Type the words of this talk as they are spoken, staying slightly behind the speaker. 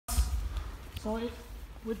So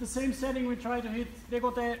with the same setting, we try to hit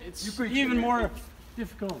dekote. It's even more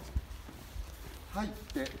difficult. 入っ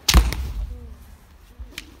て、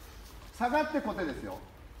下がってコテですよ。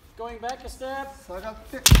Going back a step. 下がっ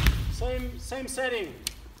て。Same setting,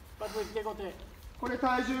 but with dekote. これ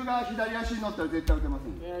体重が左足に乗ったら絶対打てませ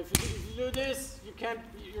ん。Yeah, if you do this,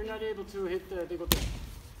 you're not able to hit the dekote.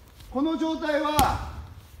 この状態は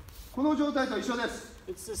この状態と一緒です。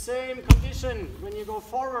It's the same condition when you go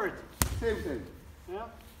forward. Same. Yeah.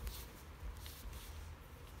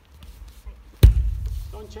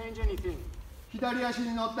 Don't change anything. 左足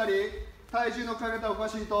に乗ったり体重のかけ方おか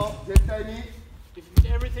しいと絶対に If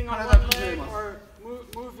everything on one leg or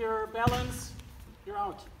move your balance, you're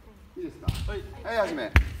out. いいですか。はい、始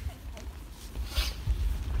め。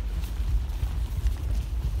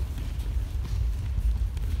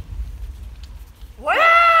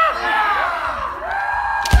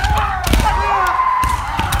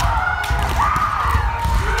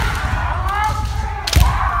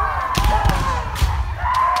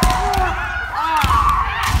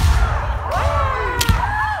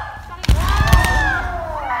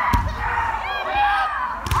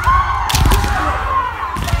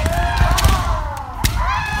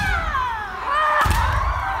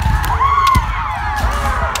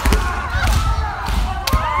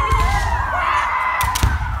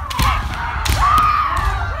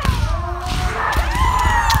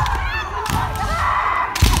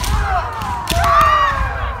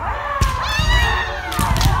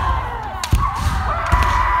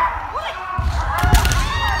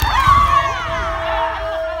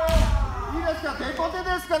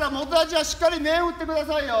元立ちはしっかり面を打ってくだ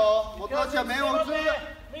さいよ。元立ちは面を打つ。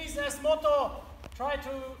Please, as motto, try to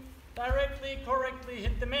directly, correctly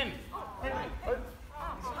hit the men.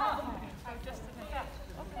 Just